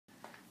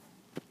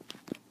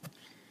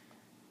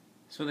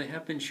So they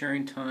have been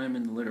sharing time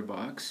in the litter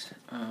box.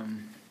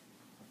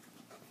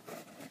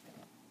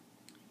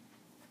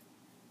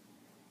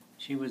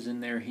 She was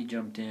in there, he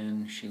jumped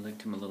in, she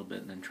licked him a little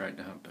bit and then tried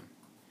to hump him.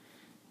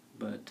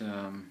 But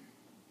no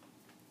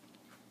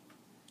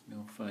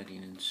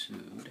fighting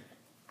ensued.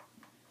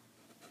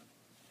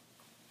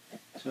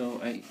 So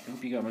I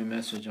hope you got my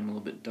message. I'm a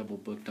little bit double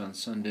booked on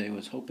Sunday.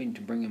 Was hoping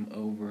to bring him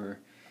over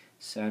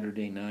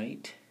Saturday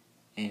night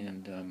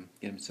and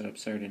get him set up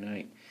Saturday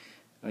night.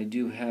 I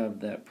do have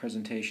that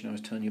presentation I was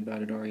telling you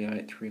about at REI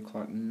at 3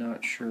 o'clock.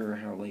 Not sure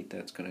how late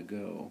that's going to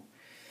go.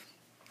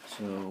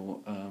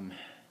 So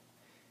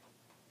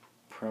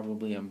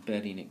probably I'm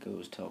betting it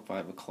goes till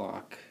 5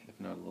 o'clock, if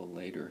not a little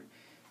later.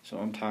 So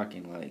I'm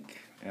talking like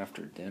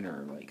after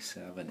dinner, like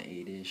 7,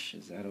 8-ish.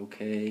 Is that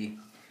okay?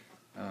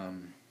 I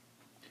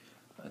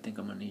think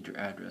I'm going to need your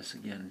address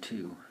again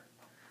too.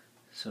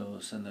 So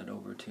send that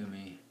over to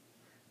me.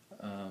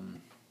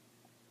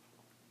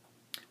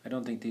 I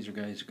don't think these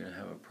guys are going to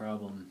have a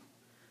problem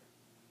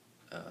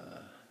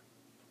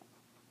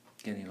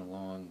getting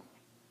along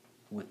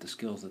with the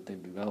skills that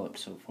they've developed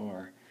so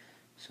far.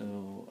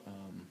 So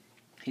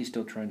he's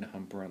still trying to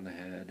hump her on the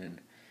head,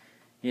 and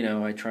you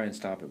know, I try and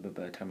stop it, but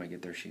by the time I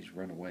get there she's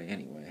run away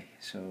anyway,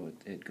 so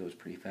it goes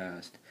pretty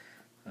fast.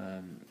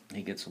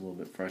 He gets a little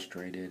bit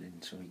frustrated,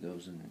 and so he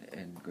goes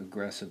and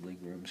aggressively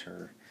grooms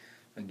her.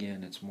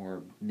 Again, it's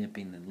more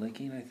nipping than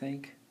licking, I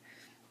think.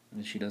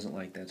 And she doesn't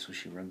like that, so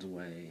she runs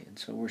away. And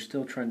so we're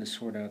still trying to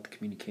sort out the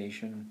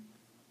communication,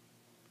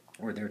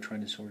 or they're trying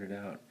to sort it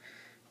out.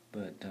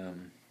 But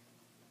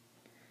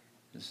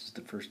this is the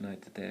first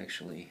night that they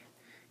actually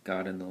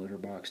got in the litter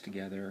box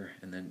together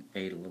and then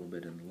ate a little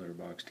bit in the litter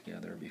box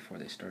together before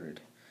they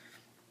started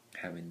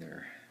having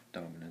their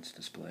dominance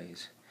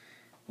displays,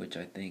 which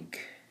I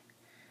think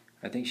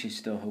she's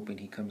still hoping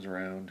he comes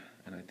around,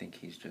 and I think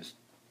he's just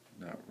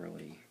doesn't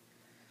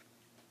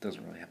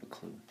really have a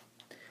clue.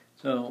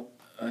 So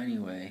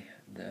anyway,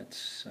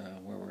 that's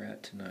where we're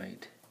at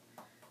tonight,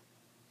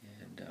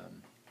 and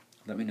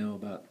let me know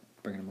about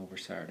bringing him over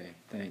Saturday.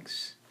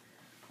 Thanks.